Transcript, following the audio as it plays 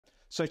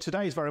So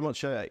today is very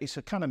much it's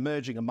a kind of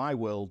merging of my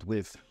world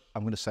with,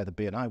 I'm going to say, the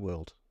BNI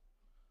world,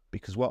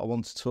 because what I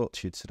want to talk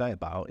to you today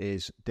about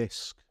is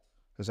DISC.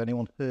 Has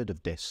anyone heard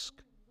of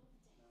DISC?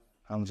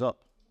 Hands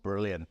up.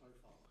 Brilliant.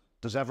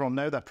 Does everyone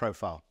know their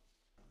profile?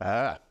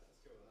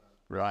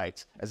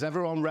 Right. Has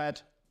everyone read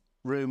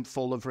Room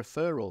Full of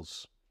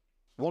Referrals?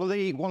 One of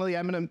the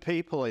eminent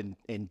people in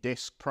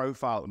DISC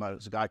profile at the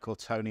moment is a guy called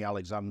Tony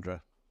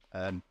Alexandra.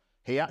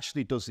 He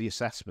actually does the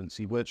assessments.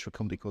 He works for a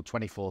company called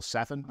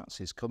 24/7. That's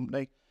his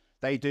company.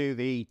 They do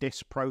the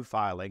DISC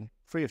profiling,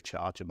 free of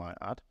charge, I might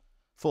add,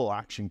 for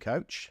Action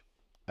Coach.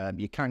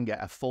 You can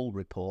get a full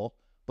report,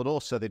 but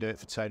also they do it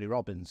for Tony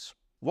Robbins.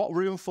 What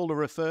Room Full of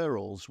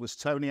Referrals was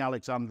Tony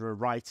Alexandra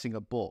writing a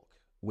book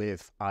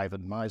with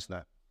Ivan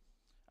Meisner.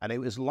 And it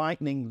was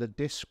likening the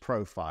DISC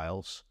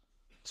profiles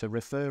to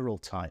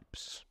referral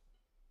types.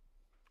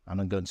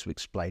 And I'm going to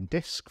explain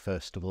DISC,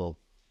 first of all,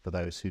 for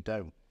those who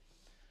don't.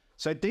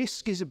 So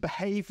DISC is a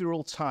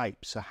behavioural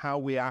type, so how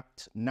we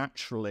act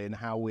naturally and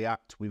how we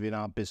act within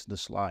our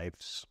business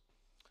lives.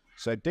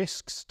 So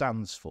DISC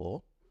stands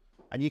for,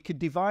 and you can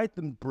divide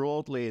them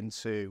broadly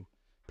into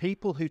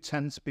people who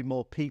tend to be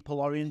more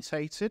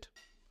people-orientated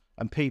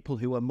and people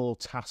who are more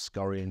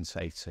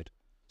task-orientated,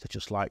 so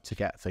just like to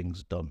get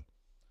things done.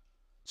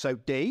 So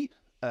D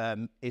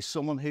is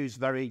someone who's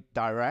very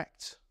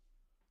direct,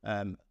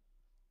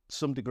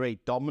 some degree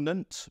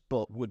dominant,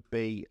 but would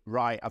be,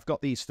 right, I've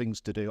got these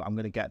things to do, I'm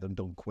going to get them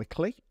done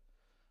quickly.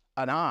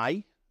 And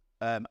I,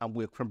 and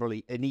we're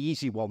probably an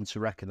easy one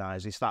to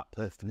recognise, is that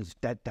person who's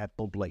dead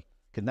bubbly,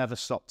 can never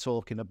stop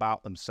talking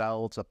about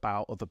themselves,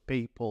 about other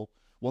people,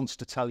 wants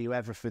to tell you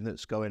everything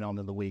that's going on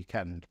in the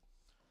weekend.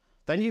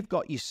 Then you've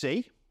got your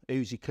C,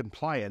 who's your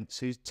compliance,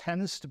 who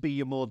tends to be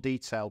your more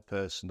detailed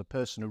person, the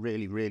person who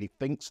really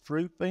thinks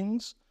through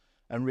things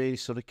and really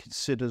sort of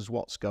considers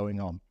what's going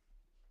on.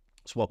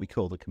 It's what we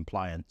call the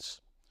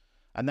compliance.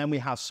 And then we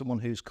have someone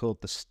who's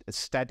called the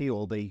steady,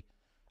 or the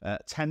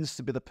tends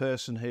to be the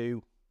person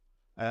who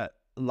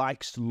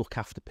likes to look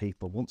after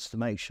people, wants to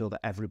make sure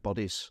that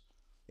everybody's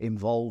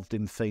involved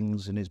in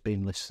things and is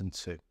being listened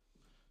to.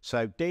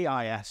 So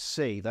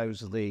DISC,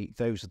 those are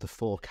the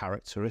four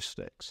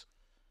characteristics.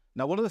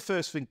 Now, one of the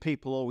first things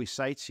people always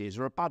say to you is,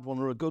 there a bad one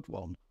or a good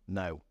one?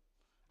 No.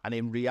 And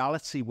in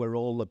reality, we're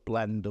all a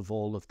blend of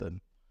all of them.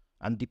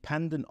 And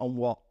dependent on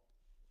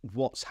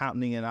what's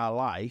happening in our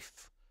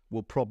life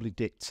will probably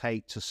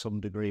dictate to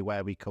some degree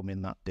where we come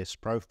in that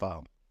DISC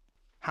profile.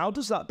 How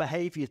does that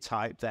behaviour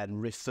type then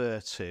refer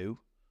to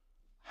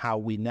how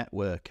we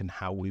network and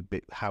how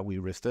we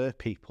refer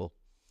people?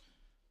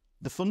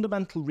 The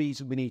fundamental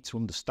reason we need to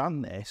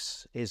understand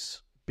this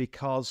is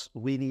because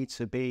we need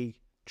to be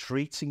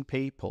treating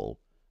people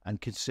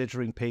and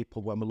considering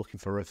people when we're looking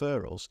for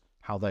referrals,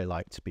 how they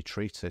like to be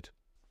treated.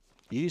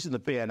 Using the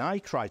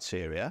BNI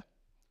criteria,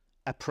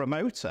 a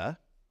promoter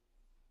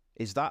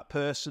is that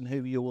person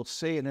who you will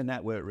see in a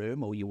network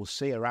room or you will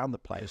see around the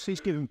place.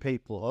 He's giving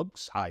people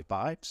hugs, high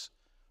fives,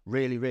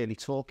 really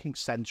talking,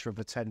 centre of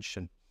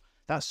attention.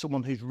 That's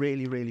someone who's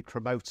really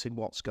promoting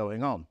what's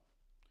going on.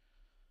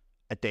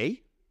 A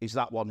D is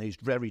that one who's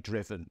very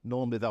driven.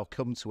 Normally they'll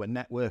come to a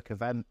network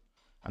event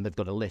and they've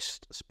got a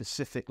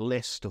specific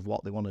list of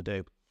what they want to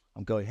do.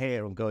 I'm going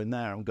here, I'm going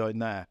there, I'm going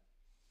there.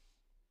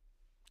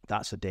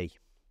 That's a D.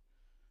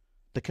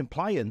 The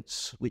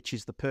compliance, which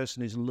is the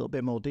person who's a little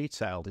bit more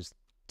detailed,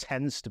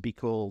 tends to be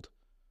called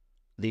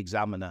the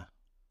examiner.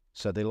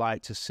 So they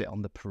like to sit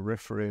on the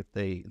periphery of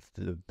the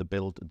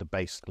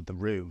base of the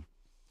room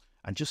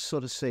and just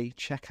sort of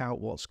check out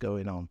what's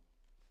going on.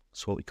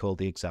 That's what we call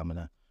the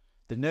examiner.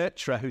 The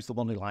nurturer, who's the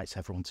one who likes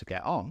everyone to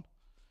get on,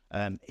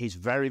 is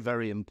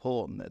very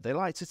important. They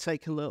like to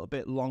take a little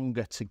bit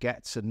longer to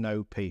get to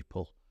know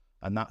people,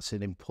 and that's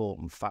an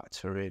important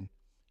factor in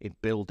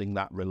building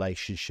that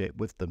relationship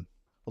with them.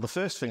 Well, the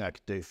first thing I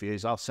could do for you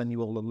is I'll send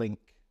you all a link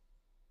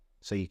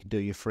so you can do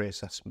your free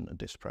assessment of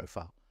DISC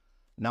profile.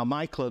 Now,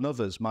 Michael and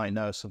others might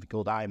know something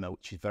called IMA,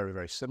 which is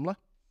very similar,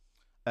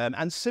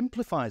 and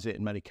simplifies it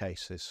in many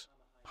cases.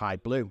 High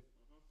blue.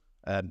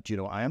 Do you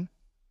know what I am?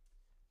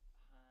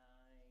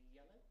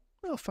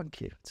 Well, thank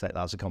you. Take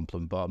that as a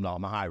compliment, but I'm not.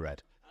 I'm a high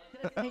red.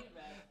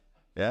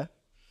 Yeah.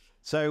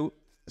 So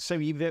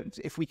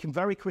if we can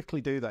very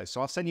quickly do those.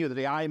 So I'll send you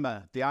the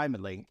IMA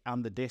link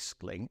and the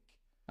DISC link.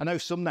 I know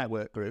some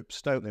network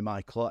groups, don't they,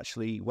 Michael,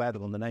 actually wear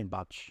them on the name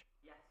badge.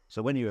 Yes.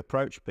 So when you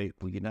approach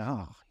people, you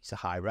know, he's a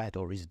high red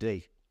or he's a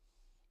D.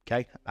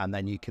 Okay. And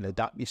then you can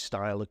adapt your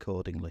style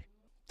accordingly.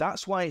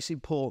 That's why it's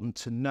important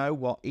to know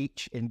what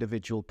each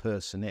individual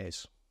person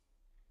is.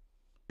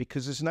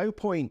 Because there's no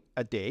point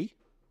a D,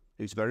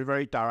 who's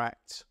very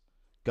direct,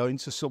 going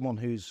to someone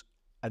who's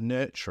a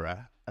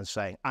nurturer and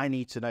saying, I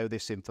need to know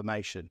this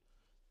information.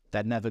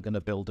 They're never going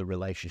to build a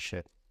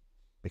relationship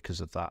because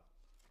of that.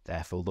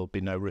 Therefore, there'll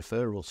be no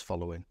referrals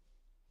following.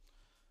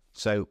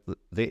 So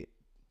the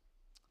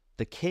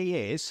key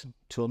is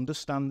to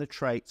understand the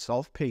traits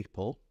of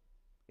people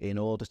in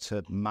order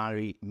to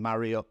marry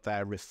up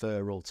their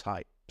referral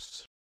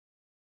types.